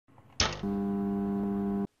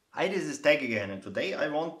Hi, this is Tag again, and today I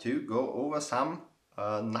want to go over some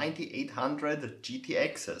 9800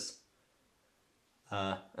 GTXs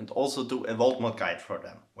and also do a Voltmod guide for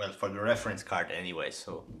them. Well, for the reference card anyway,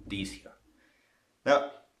 so these here.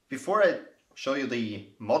 Now, before I show you the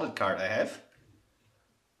modded card I have,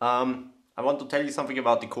 I want to tell you something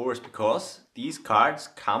about the cores, because these cards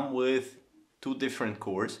come with two different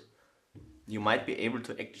cores. You might be able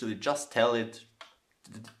to actually just tell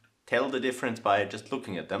the difference by just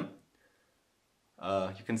looking at them.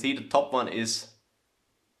 You can see the top one is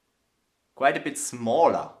quite a bit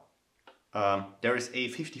smaller. There is a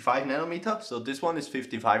 55 nanometer, so this one is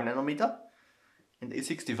 55 nanometer, and a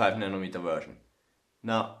 65 nanometer version.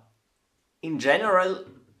 Now, in general,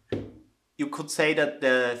 you could say that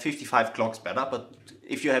the 55 clocks better, but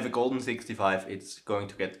if you have a golden 65, it's going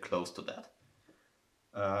to get close to that.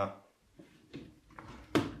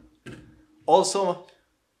 Also,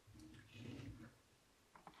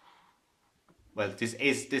 well, this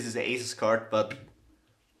is an Asus card, but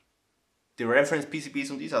the reference PCBs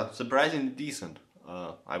on these are surprisingly decent,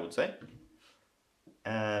 I would say.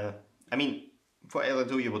 I mean, for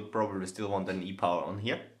L2 you would probably still want an E-power on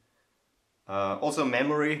here. Also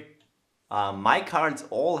memory. My cards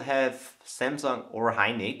all have Samsung or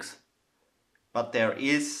Hynix, but there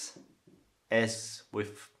is, as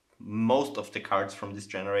with most of the cards from this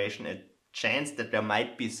generation, a chance that there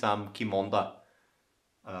might be some Qimonda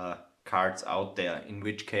cards out there, in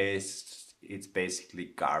which case it's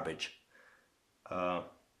basically garbage.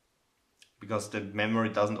 Because the memory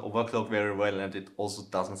doesn't overclock very well, and it also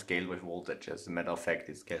doesn't scale with voltage. As a matter of fact,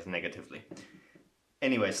 it scales negatively.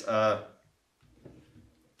 Anyways, I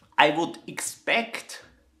would expect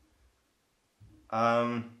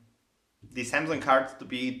the Samsung cards to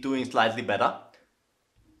be doing slightly better,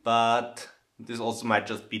 but this also might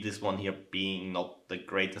just be this one here being not the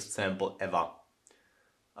greatest sample ever.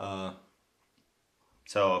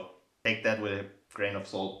 So take that with a grain of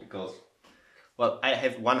salt, because, well, I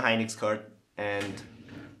have one Hynix card and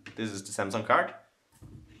this is the Samsung card.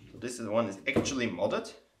 So this is one is actually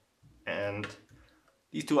modded, and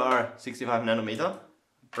these two are 65 nanometer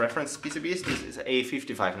reference PCBs. This is a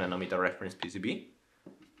 55 nanometer reference PCB.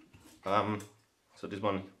 So this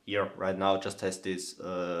one here right now just has this,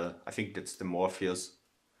 I think that's the Morpheus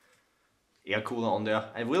air cooler on there.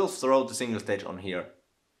 I will throw the single stage on here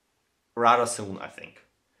rather soon, I think.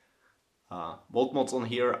 Voltmods on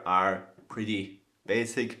here are pretty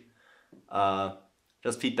basic.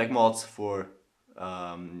 Just feedback mods for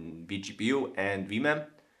Vgpu and Vmem.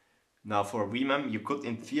 Now for Vmem, you could,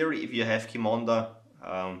 in theory, if you have Qimonda,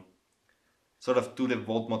 sort of do the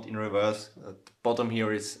Voltmod in reverse. The bottom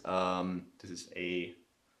here is, this is a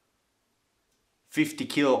 50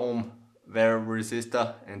 kilo ohm variable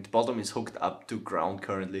resistor, and the bottom is hooked up to ground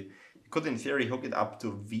currently. You could, in theory, hook it up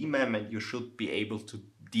to Vmem, and you should be able to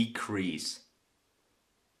decrease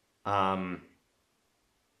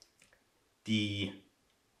the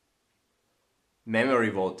memory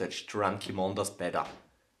voltage to run Qimondas better.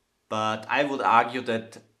 But I would argue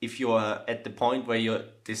that if you are at the point where you're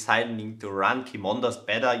deciding to run Qimondas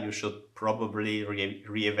better, you should probably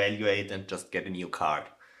reevaluate and just get a new card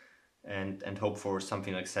and hope for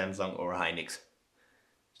something like Samsung or Hynix.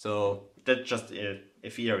 So that's just a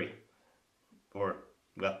theory, or,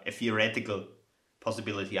 well, a theoretical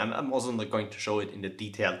possibility. I'm also not going to show it in the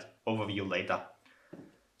detailed overview later.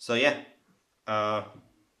 So yeah, I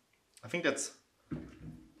think that's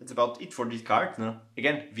about it for these cards. Now,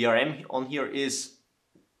 again, VRM on here is,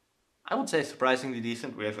 I would say, surprisingly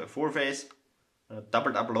decent. We have a 4-phase,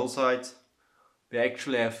 doubled up low sides. We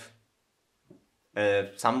actually have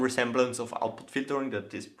some resemblance of output filtering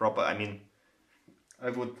that is proper. I mean, I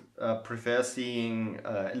would prefer seeing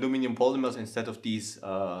aluminum polymers instead of these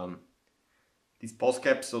POS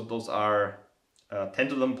caps. So those are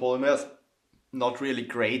tantalum polymers, not really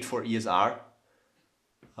great for ESR.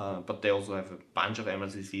 But they also have a bunch of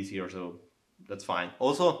MLCCs here, so that's fine.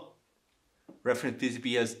 Also, reference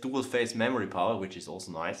PCB has dual phase memory power, which is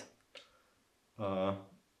also nice. I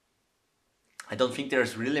don't think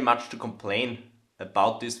there's really much to complain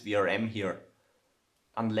about this VRM here,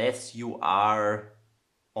 unless you are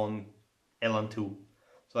on LN2.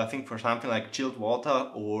 So I think for something like chilled water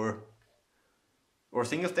or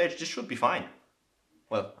single stage, this should be fine.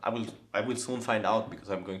 Well, I will soon find out, because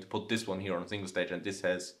I'm going to put this one here on single stage, and this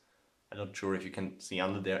has, I'm not sure if you can see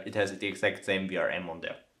under there, it has the exact same VRM on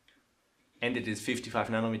there. And it is 55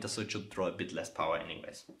 nanometers, so it should draw a bit less power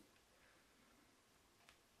anyways.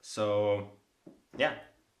 So yeah,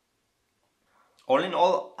 all in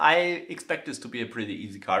all, I expect this to be a pretty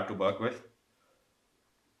easy card to work with.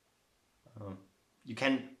 You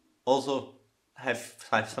can Also have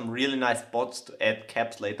some really nice spots to add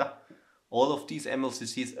caps later. All of these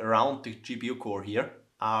MLCCs around the GPU core here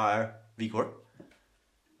are V-core.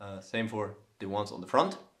 Same for the ones on the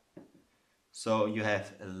front. So you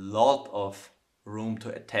have a lot of room to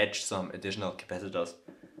attach some additional capacitors,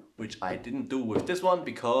 which I didn't do with this one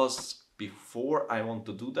because before I want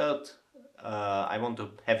to do that, I want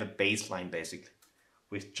to have a baseline basically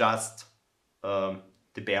with just the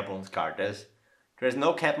bare bones card. There's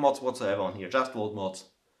no cap mods whatsoever on here, just Voltmods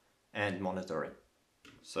and monitoring.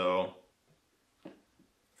 So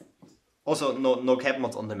also no cap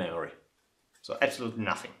mods on the memory. So absolutely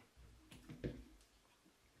nothing.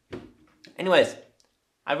 Anyways,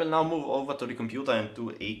 I will now move over to the computer and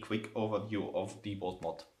do a quick overview of the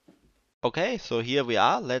Voltmod. Okay, so here we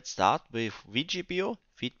are. Let's start with Vgpu.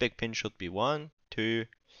 Feedback pin should be 1, 2,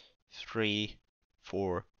 3,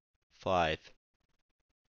 4, 5,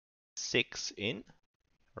 6 in,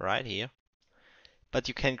 right here. But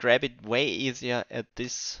you can grab it way easier at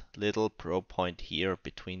this little probe point here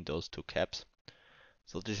between those two caps.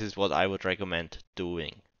 So this is what I would recommend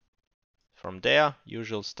doing. From there,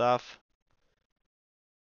 usual stuff.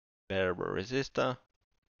 Variable resistor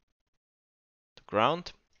to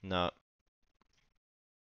ground. Now,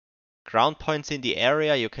 ground points in the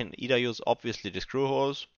area, you can either use obviously the screw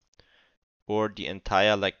holes or the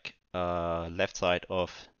entire left side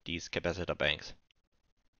of these capacitor banks.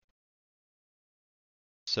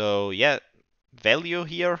 So yeah, value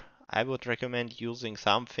here, I would recommend using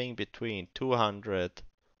something between 200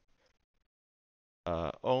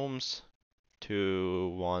 ohms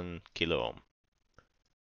to 1 kilo ohm.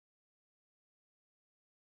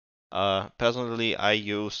 Personally, I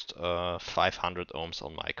used 500 ohms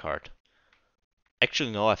on my card.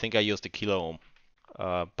 Actually, no, I think I used a kilo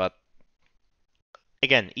ohm. But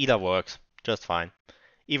again, either works just fine.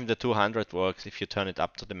 Even the 200 works if you turn it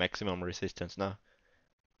up to the maximum resistance now.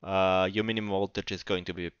 Your minimum voltage is going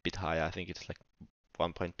to be a bit higher. I think it's like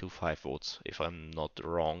 1.25 volts, if I'm not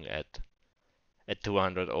wrong, at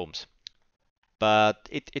 200 ohms. But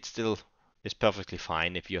it still is perfectly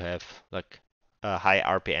fine if you have like a high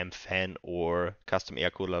RPM fan or custom air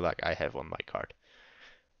cooler like I have on my card.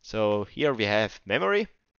 So here we have memory.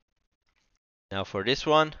 Now for this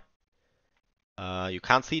one, you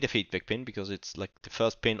can't see the feedback pin because it's like the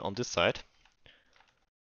first pin on this side.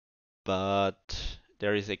 But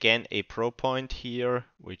there is again a probe point here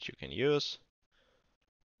which you can use.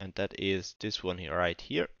 And that is this one here, right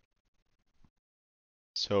here.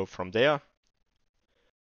 So from there,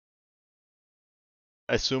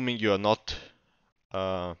 assuming you are not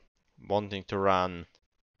wanting to run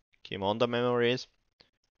Qimonda memories,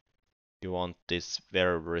 you want this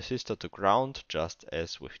variable resistor to ground just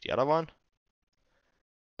as with the other one.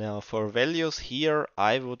 Now for values here,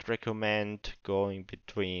 I would recommend going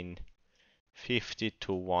between 50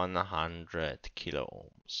 to 100 kilo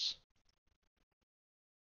ohms.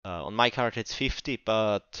 On my card it's 50,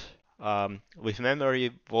 but with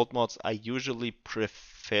memory Voltmods I usually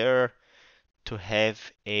prefer to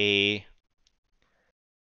have a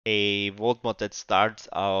Voltmod that starts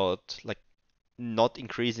out like not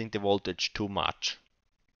increasing the voltage too much.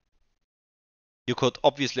 You could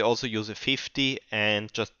obviously also use a 50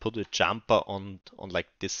 and just put a jumper on like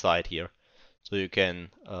this side here, so you can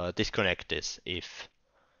disconnect this if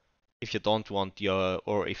you don't want your,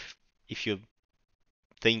 or if you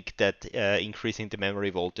think that increasing the memory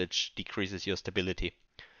voltage decreases your stability.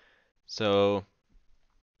 So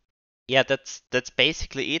yeah, that's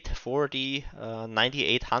basically it for the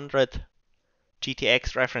 9800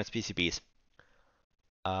 GTX reference PCBs.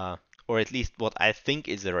 Or at least what I think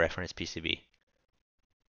is a reference PCB.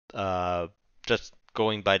 Just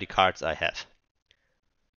going by the cards I have.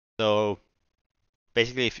 So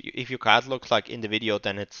basically, if your card looks like in the video,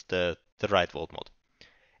 then it's the right Voltmod.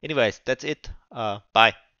 Anyways, that's it.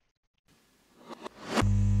 Bye.